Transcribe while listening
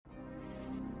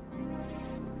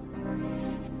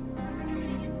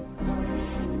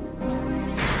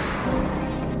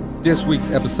This week's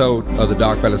episode of the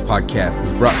Dogfellas Podcast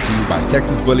is brought to you by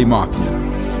Texas Bully Mafia,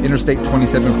 Interstate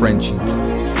 27 Frenchies,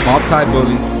 Mob Tie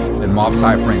Bullies, and Mob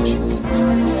Tie Frenchies.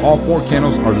 All four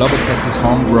kennels are Lubbock, Texas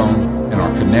homegrown and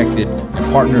are connected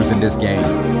and partners in this game,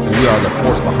 and we are the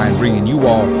force behind bringing you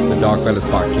all the Dogfellas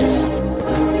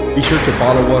Podcast. Be sure to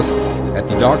follow us at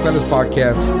the Dogfellas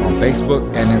Podcast on Facebook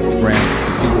and Instagram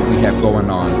to see what we have going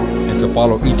on and to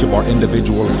follow each of our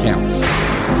individual accounts.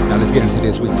 Now let's get into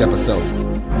this week's episode.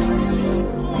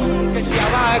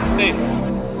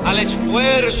 Al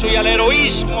esfuerzo y al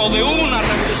heroísmo de una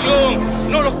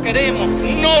revolución. No los queremos,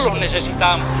 no los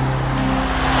necesitamos.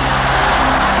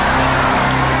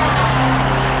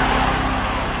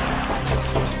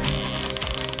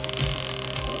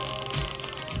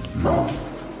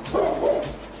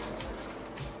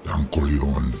 Don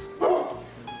Corleone,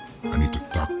 I need to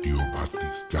talk to you about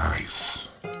these guys.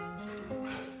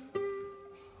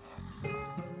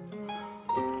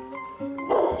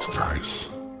 These guys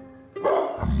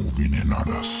are moving in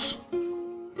on us.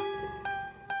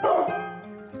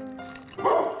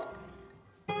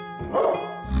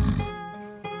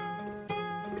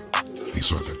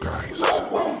 These are the guys I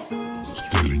was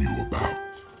telling you about.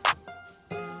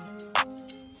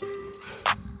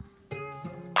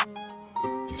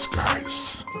 These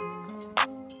guys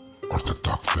are the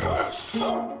Dogfellas.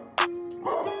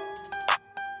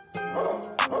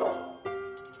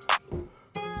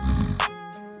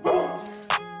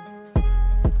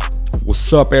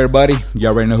 What's up, everybody?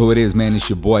 Y'all already know who it is, man. It's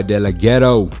your boy De La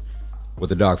Ghetto with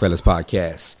the Dogfellas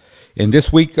Podcast. And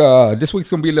this week's gonna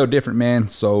be a little different, man.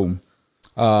 So,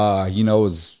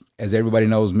 as everybody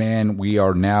knows, man, we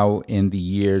are now in the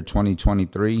year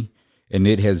 2023, and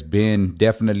it has been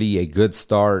definitely a good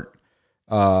start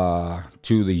to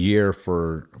the year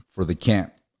for the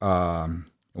camp.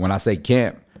 When I say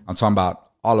camp, I'm talking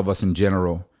about all of us in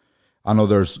general. I know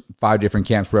there's 5 different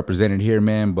camps represented here,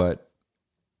 man, but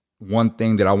one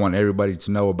thing that I want everybody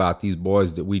to know about these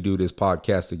boys that we do this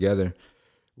podcast together,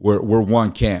 we're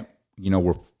one camp. You know,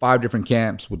 we're 5 different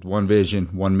camps with one vision,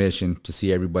 one mission to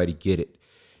see everybody get it.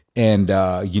 And,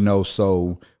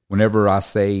 so whenever I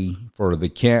say for the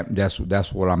camp, that's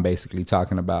what I'm basically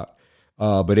talking about.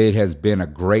 But it has been a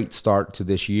great start to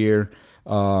this year.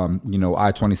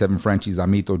 I-27 Frenchies,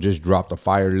 Amito just dropped a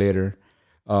fire litter.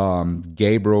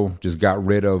 Gabriel just got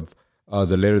rid of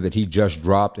the litter that he just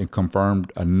dropped and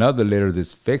confirmed another litter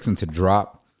that's fixing to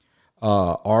drop.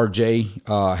 RJ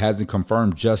hasn't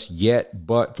confirmed just yet,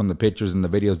 but from the pictures and the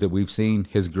videos that we've seen,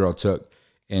 his girl took,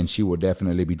 and she will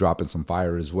definitely be dropping some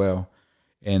fire as well.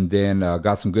 And then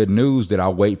got some good news that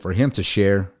I'll wait for him to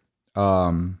share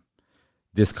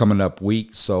this coming up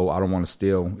week, so I don't want to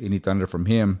steal any thunder from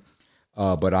him.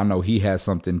 But I know he has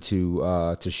something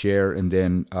to share. And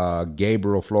then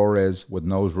Gabriel Flores with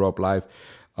Nose Rope Life,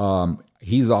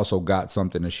 he's also got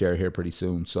something to share here pretty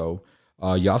soon. So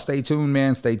y'all stay tuned,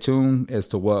 man. Stay tuned as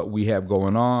to what we have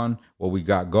going on, what we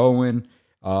got going.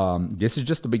 This is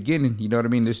just the beginning. You know what I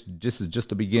mean? This is just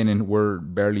the beginning. We're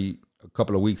barely a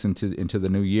couple of weeks into the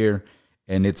new year,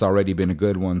 and it's already been a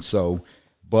good one. So,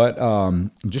 but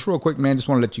just real quick, man, just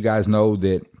want to let you guys know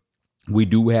that we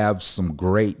do have some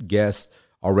great guests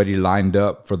already lined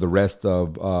up for the rest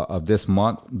of this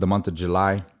month, the month of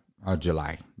July.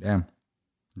 Damn.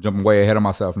 Jumping way ahead of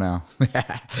myself now.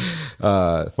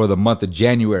 For the month of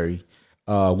January,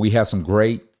 we have some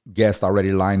great guests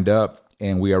already lined up,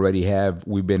 and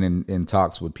we've been in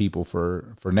talks with people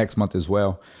for next month as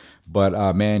well.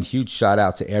 But man, huge shout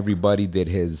out to everybody that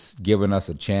has given us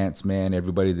a chance, man.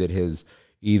 Everybody that has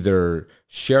either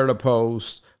shared a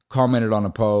post, commented on a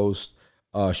post,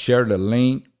 shared a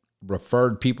link,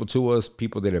 referred people to us,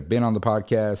 people that have been on the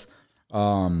podcast.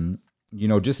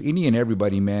 Just any and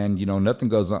everybody, man. Nothing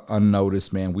goes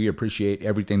unnoticed, man. We appreciate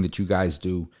everything that you guys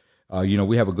do.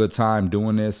 We have a good time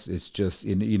doing this. It's just,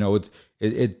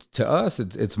 to us,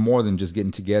 it's more than just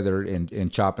getting together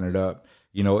and chopping it up.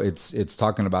 It's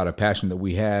talking about a passion that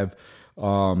we have. A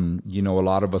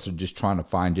lot of us are just trying to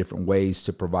find different ways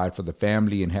to provide for the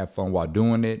family and have fun while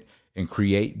doing it and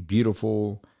create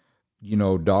beautiful,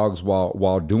 dogs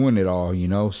while doing it all,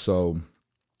 So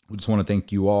we just want to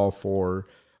thank you all for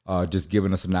just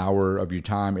giving us an hour of your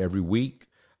time every week.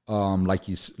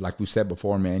 Like we said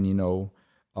before, man,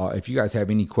 if you guys have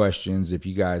any questions, if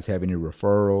you guys have any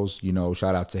referrals,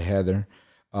 shout out to Heather.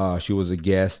 She was a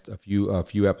guest a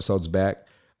few episodes back.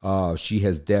 She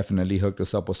has definitely hooked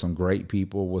us up with some great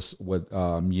people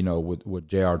with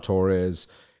J.R. Torres.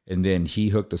 And then he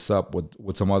hooked us up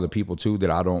with some other people too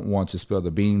that I don't want to spill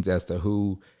the beans as to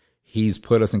who he's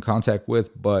put us in contact with,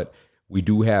 but we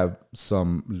do have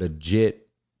some legit,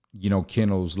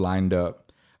 kennels lined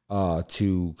up.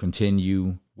 to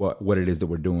continue what it is that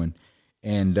we're doing.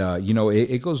 And,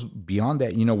 it goes beyond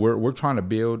that. We're trying to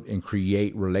build and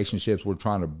create relationships. We're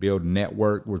trying to build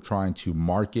network. We're trying to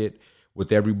market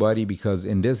with everybody, because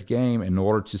in this game, in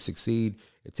order to succeed,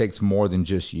 it takes more than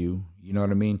just you. You know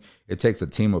what I mean? It takes a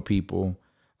team of people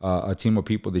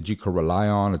that you could rely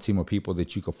on, a team of people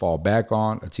that you could fall back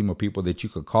on, a team of people that you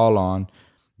could call on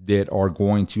that are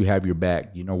going to have your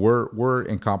back. We're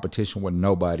in competition with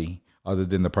nobody other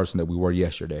than the person that we were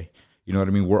yesterday. You know what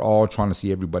I mean? We're all trying to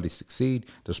see everybody succeed.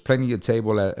 There's plenty of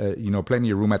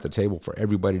plenty of room at the table for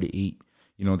everybody to eat.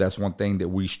 That's one thing that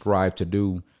we strive to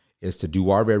do, is to do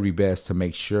our very best to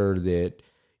make sure that,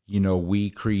 we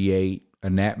create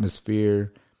an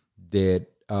atmosphere that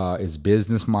is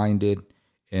business minded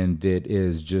and that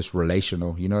is just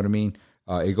relational. You know what I mean?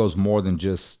 It goes more than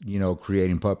just,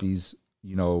 creating puppies,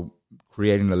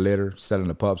 creating a litter, selling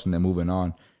the pups, and then moving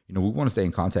on. We want to stay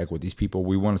in contact with these people.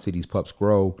 We want to see these pups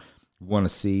grow. We want to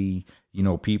see,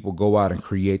 people go out and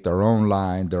create their own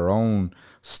line, their own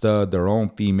stud, their own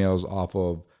females off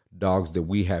of dogs that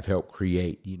we have helped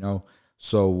create,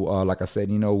 So, like I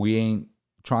said, we ain't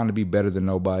trying to be better than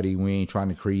nobody. We ain't trying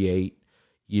to create,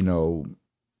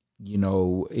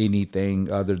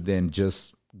 anything other than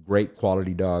just great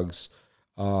quality dogs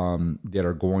that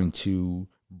are going to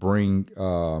bring,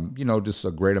 just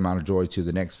a great amount of joy to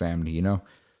the next family,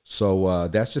 So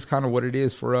that's just kind of what it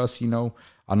is for us.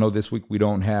 I know this week we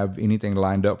don't have anything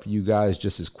lined up for you guys.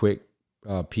 Just as quick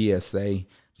PSA,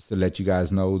 just to let you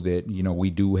guys know that, we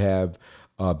do have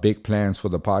big plans for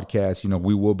the podcast.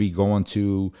 We will be going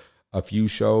to a few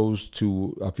shows,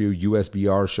 to a few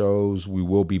USBR shows. We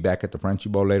will be back at the Frenchie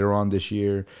Bowl later on this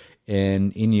year,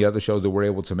 and any other shows that we're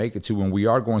able to make it to. And we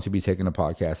are going to be taking the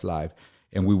podcast live.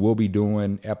 And we will be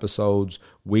doing episodes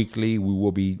weekly. We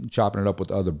will be chopping it up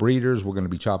with other breeders. We're going to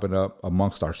be chopping it up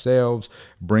amongst ourselves,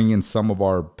 bringing some of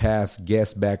our past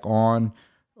guests back on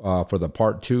for the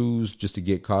part 2s, just to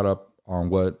get caught up on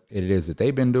what it is that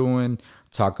they've been doing,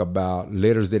 talk about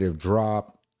litters that have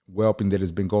dropped, whelping that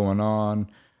has been going on.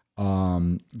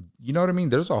 You know what I mean?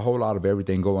 There's a whole lot of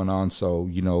everything going on. So,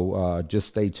 just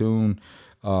stay tuned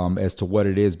as to what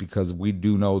it is, because we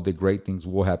do know that great things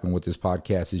will happen with this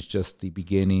podcast. It's just the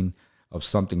beginning of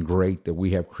something great that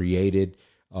we have created,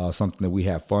 something that we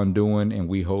have fun doing. And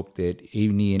we hope that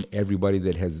any and everybody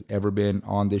that has ever been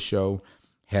on this show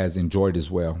has enjoyed as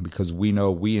well, because we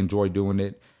know we enjoy doing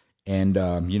it. And,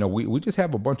 we just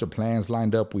have a bunch of plans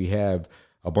lined up. We have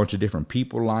a bunch of different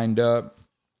people lined up.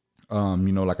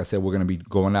 Like I said, we're going to be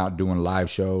going out doing live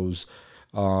shows,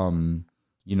 but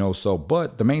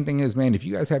the main thing is, man, if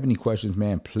you guys have any questions,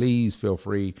 man, please feel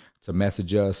free to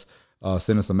message us,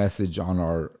 send us a message on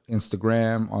our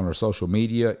Instagram, on our social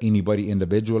media, anybody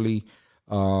individually,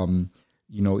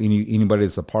 anybody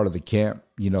that's a part of the camp,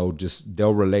 just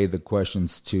they'll relay the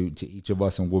questions to each of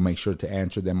us, and we'll make sure to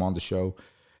answer them on the show.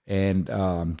 And,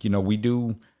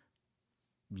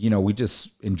 we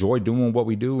just enjoy doing what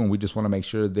we do, and we just want to make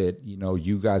sure that,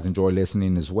 you guys enjoy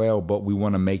listening as well. But we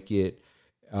want to make it,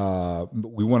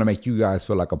 we want to make you guys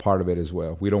feel like a part of it as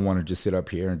well. We don't want to just sit up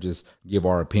here and just give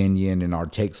our opinion and our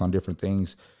takes on different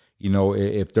things.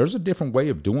 If there's a different way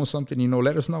of doing something,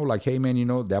 let us know. Like, hey, man,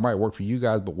 that might work for you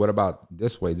guys, but what about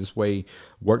this way? This way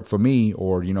worked for me.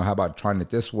 Or, how about trying it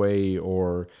this way?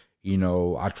 Or,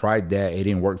 I tried that, it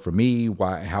didn't work for me.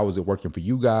 Why? How is it working for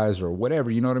you guys? Or whatever,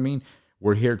 you know what I mean?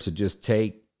 We're here to just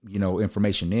take,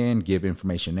 information in, give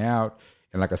information out.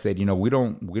 And like I said, we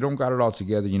don't got it all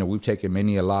together. We've taken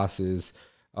many losses.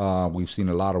 We've seen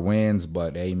a lot of wins,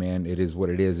 but hey, man, it is what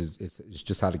it is. It's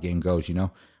just how the game goes,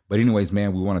 But anyways,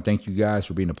 man, we want to thank you guys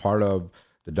for being a part of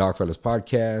the Dogfellas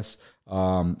podcast.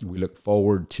 We look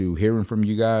forward to hearing from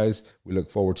you guys. We look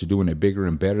forward to doing it bigger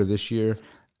and better this year.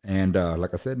 And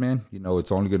like I said, man,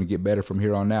 it's only going to get better from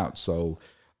here on out. So,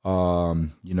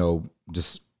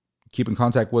 just keep in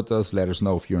contact with us. Let us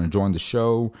know if you're enjoying the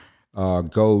show.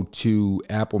 Go to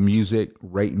Apple Music,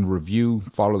 rate and review,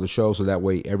 follow the show, so that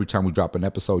way every time we drop an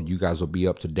episode, you guys will be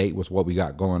up to date with what we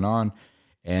got going on.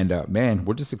 And man,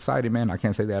 we're just excited, man. I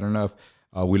can't say that enough.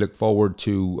 We look forward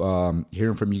to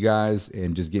hearing from you guys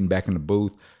and just getting back in the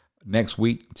booth next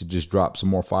week to just drop some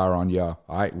more fire on y'all.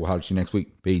 All right, we'll holler at you next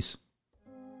week. Peace.